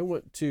haven't, I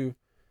want to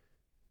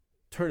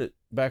turn it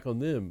back on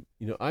them.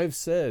 I've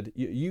said,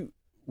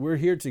 we're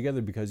here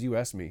together because you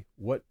asked me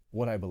what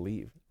I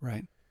believe.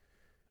 Right.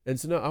 And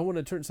so now I want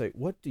to turn and say,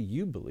 what do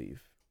you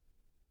believe?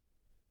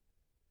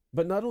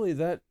 But not only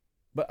that,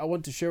 but I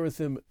want to share with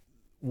them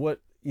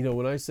what,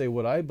 when I say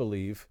what I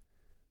believe,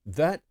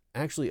 that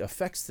actually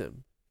affects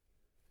them.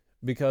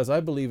 Because I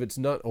believe it's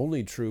not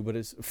only true, but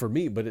it's for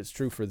me, but it's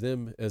true for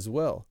them as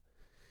well.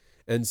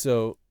 And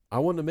so I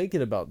want to make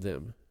it about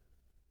them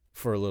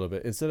for a little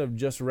bit. Instead of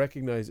just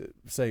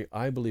saying,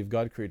 I believe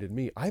God created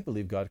me, I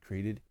believe God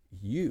created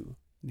you.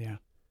 Yeah.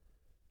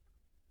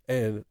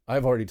 And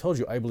I've already told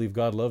you, I believe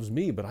God loves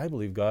me, but I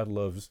believe God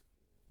loves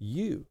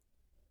you.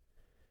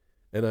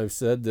 And I've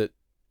said that,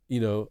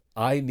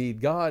 I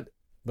need God,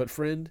 but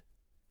friend,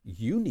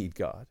 you need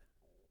God.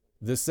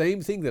 The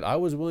same thing that I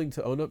was willing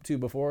to own up to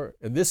before,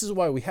 and this is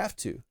why we have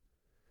to.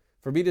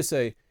 For me to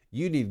say,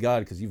 you need God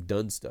because you've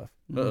done stuff.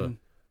 Mm-hmm.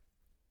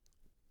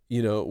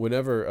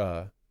 Whenever,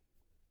 I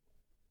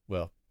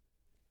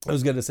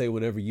was going to say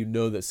whenever you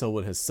know that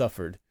someone has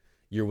suffered,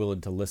 you're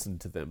willing to listen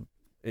to them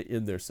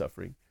in their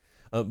suffering.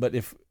 But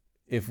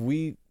if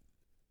we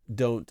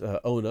don't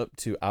own up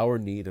to our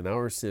need and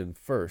our sin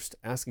first,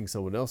 asking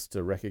someone else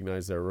to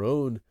recognize their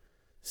own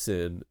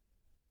sin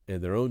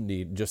and their own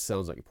need just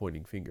sounds like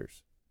pointing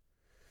fingers.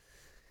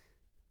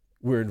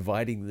 We're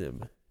inviting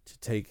them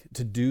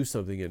to do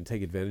something and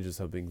take advantage of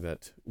something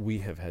that we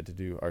have had to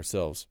do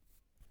ourselves.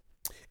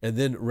 And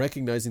then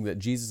recognizing that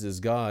Jesus is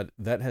God,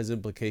 that has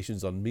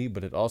implications on me,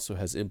 but it also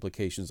has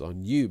implications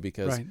on you,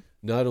 because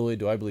not only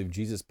do I believe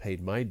Jesus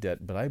paid my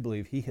debt, but I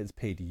believe he has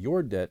paid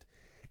your debt.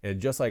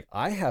 And just like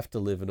I have to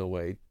live in a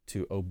way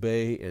to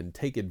obey and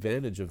take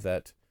advantage of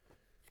that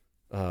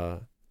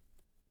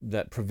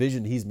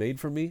provision he's made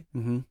for me,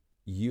 mm-hmm.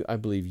 I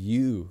believe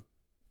you,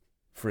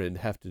 friend,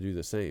 have to do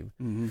the same.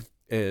 Mm-hmm.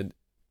 And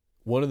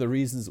one of the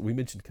reasons we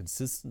mentioned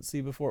consistency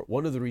before,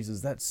 one of the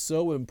reasons that's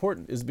so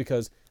important is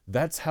because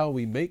that's how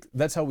we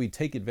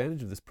take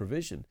advantage of this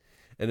provision.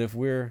 And if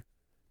we're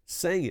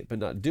saying it but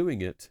not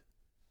doing it,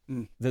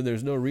 then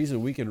there's no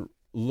reason we can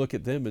look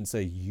at them and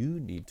say, you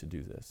need to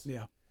do this.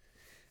 Yeah.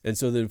 And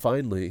so then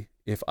finally,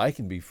 if I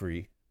can be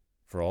free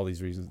for all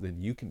these reasons, then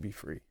you can be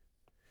free.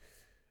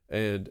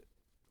 And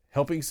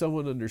helping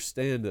someone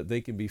understand that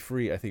they can be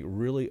free, I think,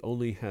 really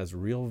only has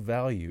real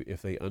value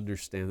if they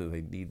understand that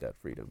they need that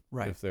freedom.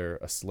 Right. If they're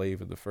a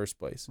slave in the first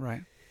place.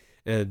 Right.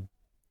 And,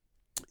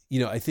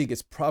 I think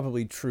it's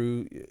probably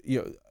true.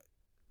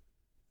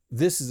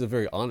 This is a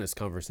very honest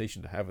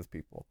conversation to have with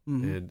people.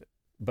 Mm-hmm.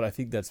 But I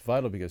think that's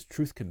vital because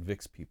truth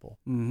convicts people.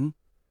 Mm-hmm.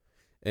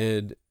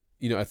 And,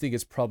 I think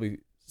it's probably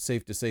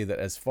safe to say that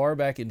as far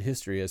back in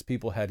history as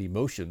people had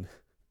emotion,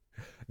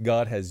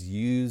 God has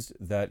used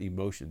that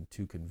emotion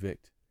to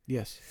convict.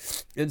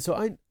 Yes. And so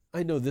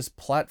I know this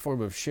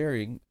platform of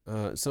sharing,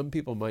 some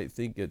people might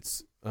think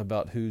it's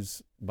about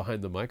who's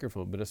behind the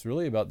microphone, but it's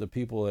really about the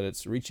people that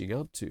it's reaching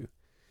out to.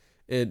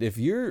 And if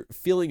you're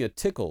feeling a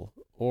tickle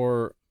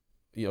or,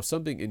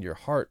 something in your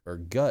heart or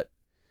gut,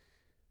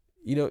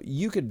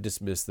 you could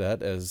dismiss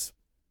that as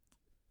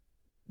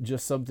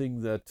just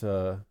something that,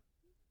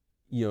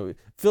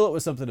 fill it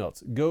with something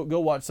else. Go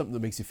watch something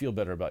that makes you feel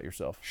better about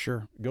yourself.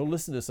 Sure. Go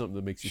listen to something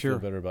that makes you feel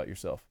better about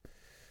yourself.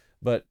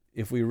 But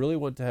if we really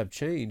want to have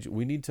change,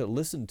 we need to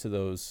listen to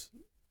those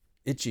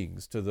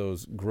itchings, to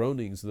those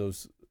groanings,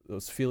 those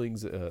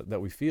feelings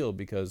that we feel,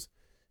 because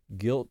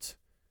guilt,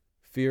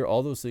 fear,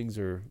 all those things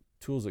are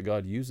tools that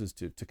God uses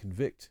to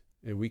convict,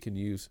 and we can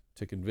use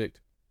to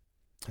convict.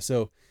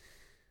 So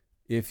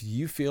if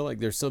you feel like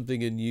there's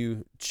something in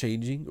you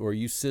changing, or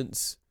you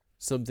sense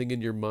something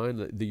in your mind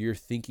that you're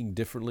thinking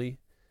differently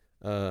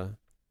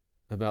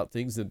about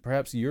things, then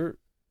perhaps you're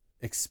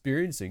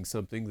experiencing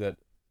something that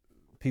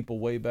people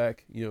way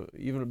back,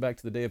 even back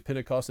to the day of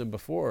Pentecost and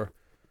before,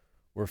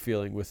 were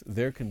feeling with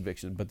their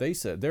conviction. But they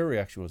said, their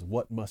reaction was,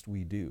 what must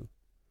we do?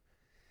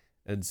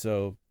 And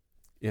so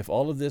if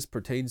all of this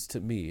pertains to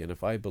me, and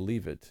if I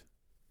believe it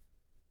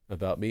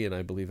about me and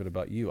I believe it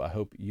about you, I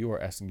hope you are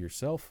asking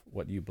yourself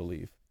what you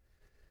believe.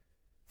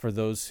 For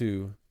those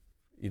who,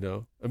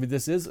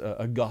 this is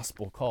a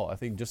gospel call. I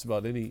think just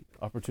about any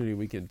opportunity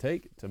we can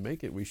take to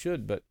make it, we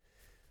should. But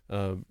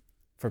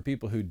for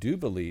people who do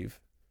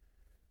believe,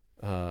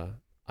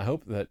 I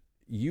hope that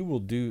you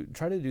will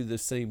try to do the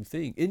same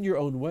thing in your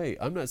own way.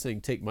 I'm not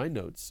saying take my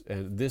notes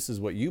and this is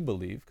what you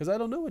believe, because I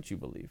don't know what you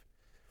believe.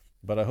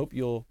 But I hope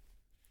you'll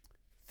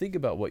think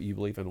about what you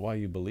believe and why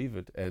you believe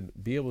it, and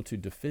be able to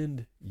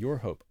defend your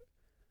hope,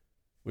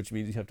 which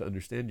means you have to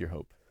understand your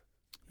hope.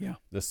 Yeah.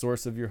 The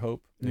source of your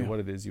hope and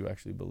what it is you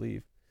actually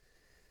believe.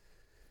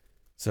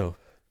 So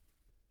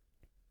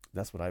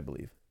that's what I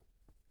believe.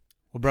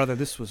 Well, brother,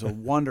 this was a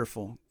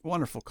wonderful,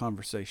 wonderful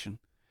conversation.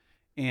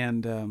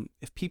 And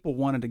if people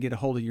wanted to get a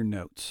hold of your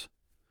notes,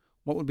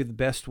 what would be the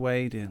best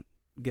way to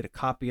get a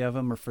copy of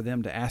them, or for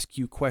them to ask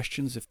you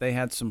questions if they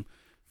had some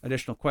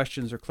additional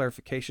questions or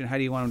clarification? How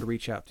do you want them to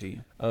reach out to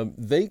you?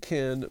 They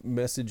can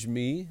message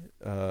me,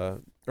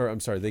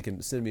 they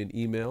can send me an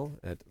email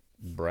at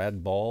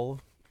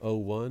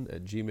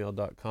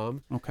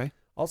bradball01@gmail.com. Okay.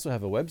 Also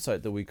have a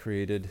website that we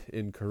created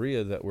in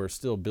Korea that we're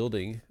still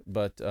building,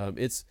 but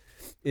it's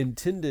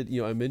intended,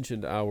 I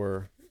mentioned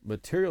our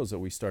materials that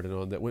we started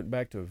on that went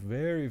back to a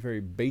very,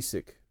 very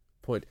basic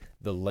point.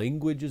 The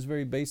language is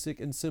very basic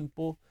and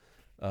simple.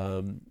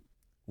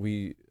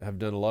 We have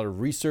done a lot of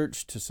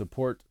research to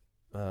support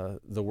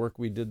the work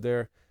we did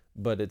there,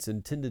 but it's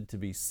intended to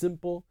be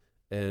simple.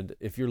 And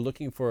if you're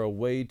looking for a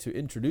way to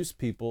introduce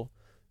people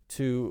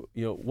to,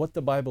 what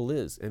the Bible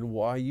is and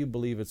why you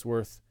believe it's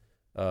worth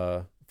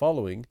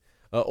following,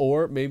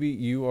 or maybe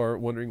you are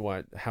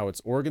wondering how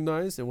it's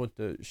organized and want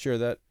to share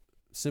that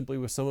simply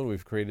with someone,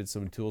 we've created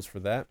some tools for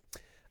that,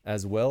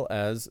 as well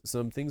as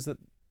some things that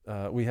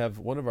we have.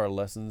 One of our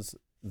lessons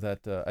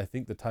that I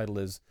think the title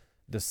is,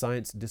 Does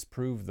Science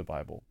Disprove the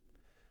Bible?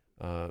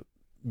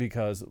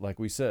 Because, like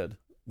we said,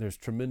 there's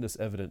tremendous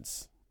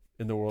evidence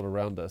in the world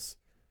around us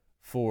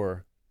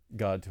for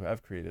God to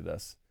have created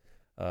us.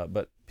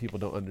 But people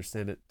don't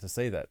understand it to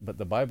say that. But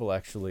the Bible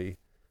actually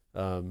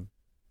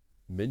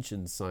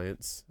mentions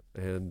science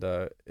and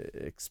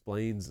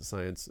explains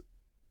science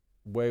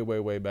way, way,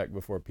 way back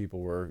before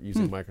people were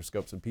using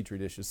microscopes and petri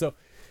dishes. So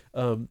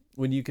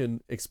when you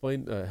can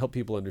explain, help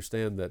people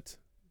understand that,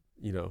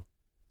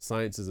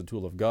 science is a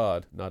tool of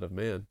God, not of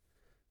man,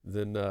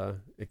 then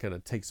it kind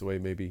of takes away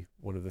maybe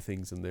one of the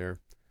things in there,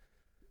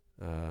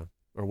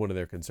 or one of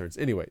their concerns.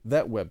 Anyway,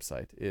 that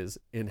website is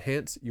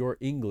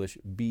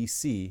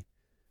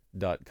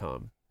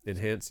enhanceyourenglishbc.com.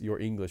 Enhance Your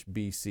English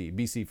BC.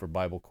 BC for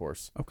Bible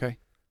course. Okay.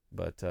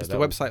 But is the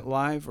website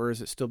live, or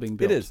is it still being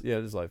built? It is. Yeah,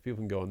 it is live. People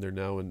can go on there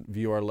now and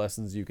view our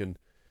lessons. You can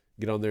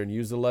get on there and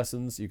use the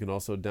lessons. You can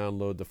also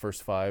download the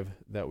first 5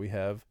 that we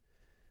have,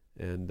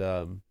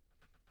 and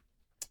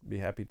be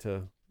happy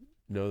to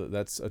know that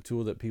that's a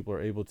tool that people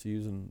are able to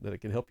use and that it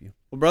can help you.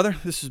 Well, brother,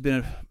 this has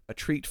been a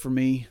treat for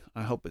me.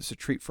 I hope it's a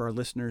treat for our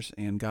listeners,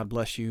 and God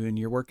bless you in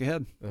your work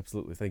ahead.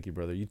 Absolutely. Thank you,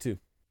 brother. You too.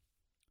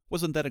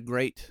 Wasn't that a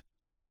great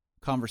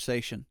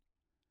conversation?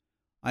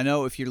 I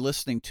know if you're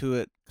listening to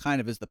it kind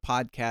of as the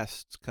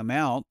podcasts come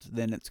out,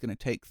 then it's going to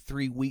take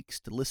 3 weeks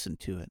to listen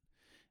to it.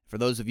 For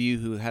those of you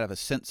who have a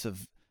sense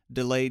of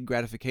delayed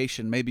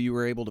gratification, maybe you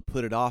were able to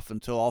put it off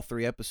until all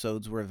 3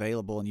 episodes were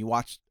available and you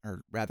watched,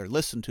 or rather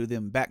listened to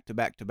them back to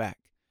back to back.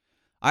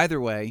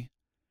 Either way,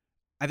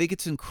 I think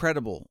it's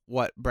incredible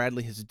what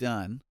Bradley has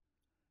done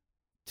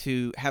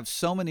to have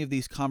so many of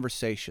these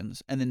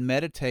conversations and then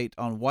meditate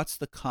on what's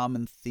the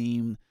common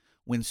theme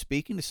when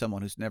speaking to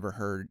someone who's never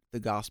heard the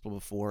gospel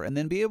before, and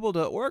then be able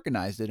to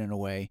organize it in a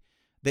way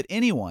that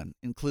anyone,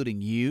 including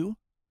you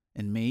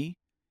and me,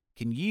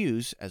 can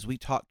use as we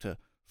talk to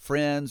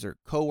friends or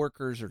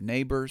coworkers or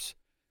neighbors,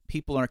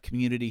 people in our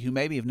community who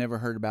maybe have never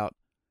heard about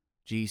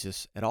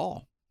Jesus at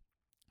all.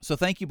 So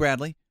thank you,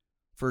 Bradley,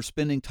 for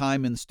spending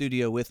time in the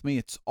studio with me.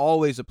 It's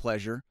always a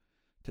pleasure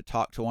to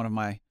talk to one of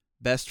my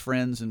best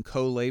friends and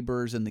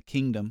co-laborers in the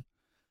kingdom.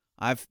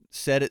 I've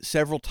said it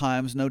several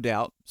times, no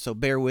doubt, so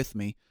bear with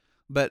me.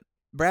 But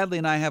Bradley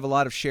and I have a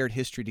lot of shared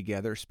history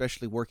together,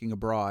 especially working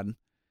abroad.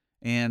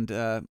 And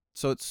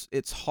so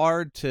it's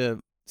hard to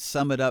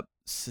sum it up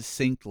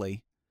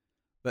succinctly.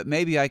 But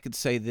maybe I could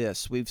say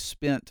this. We've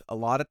spent a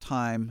lot of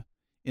time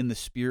in the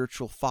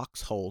spiritual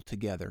foxhole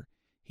together.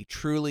 He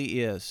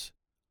truly is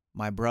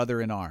my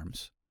brother in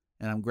arms,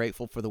 and I'm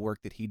grateful for the work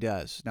that he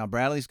does. Now,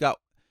 Bradley's got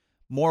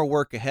more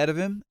work ahead of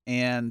him,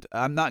 and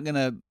I'm not going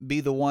to be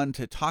the one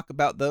to talk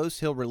about those.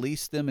 He'll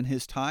release them in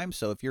his time.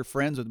 So if you're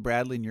friends with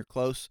Bradley and you're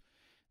close,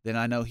 then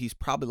I know he's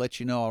probably let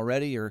you know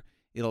already, or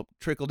it'll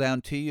trickle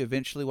down to you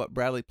eventually what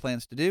Bradley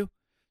plans to do.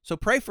 So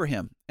pray for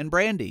him and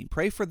Brandy.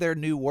 Pray for their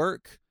new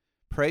work.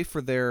 Pray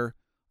for their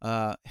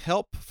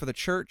help for the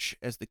church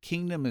as the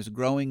kingdom is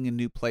growing in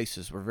new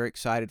places. We're very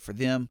excited for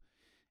them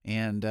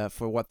and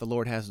for what the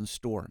Lord has in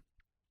store.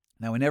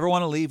 Now, we never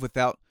want to leave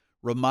without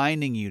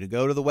reminding you to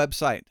go to the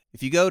website.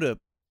 If you go to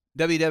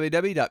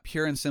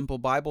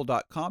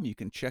www.pureandsimplebible.com, you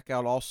can check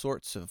out all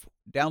sorts of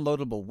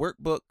downloadable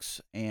workbooks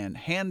and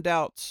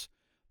handouts,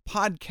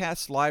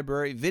 podcast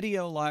library,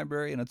 video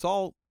library, and it's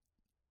all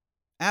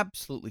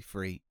absolutely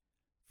free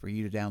for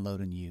you to download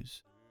and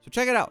use. So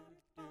check it out.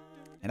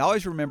 And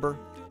always remember,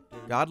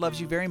 God loves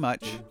you very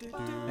much,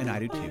 and I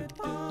do too.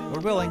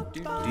 Lord willing,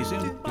 see you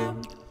soon.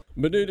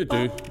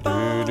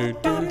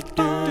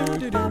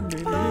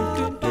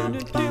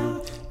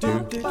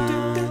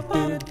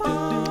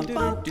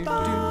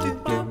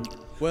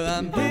 Well,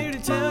 I'm here to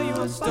tell you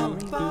a story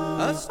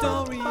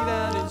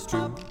that is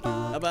true,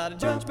 about a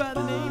judge by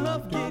the name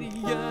of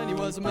Gideon. He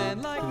was a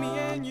man like me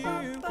and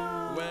you.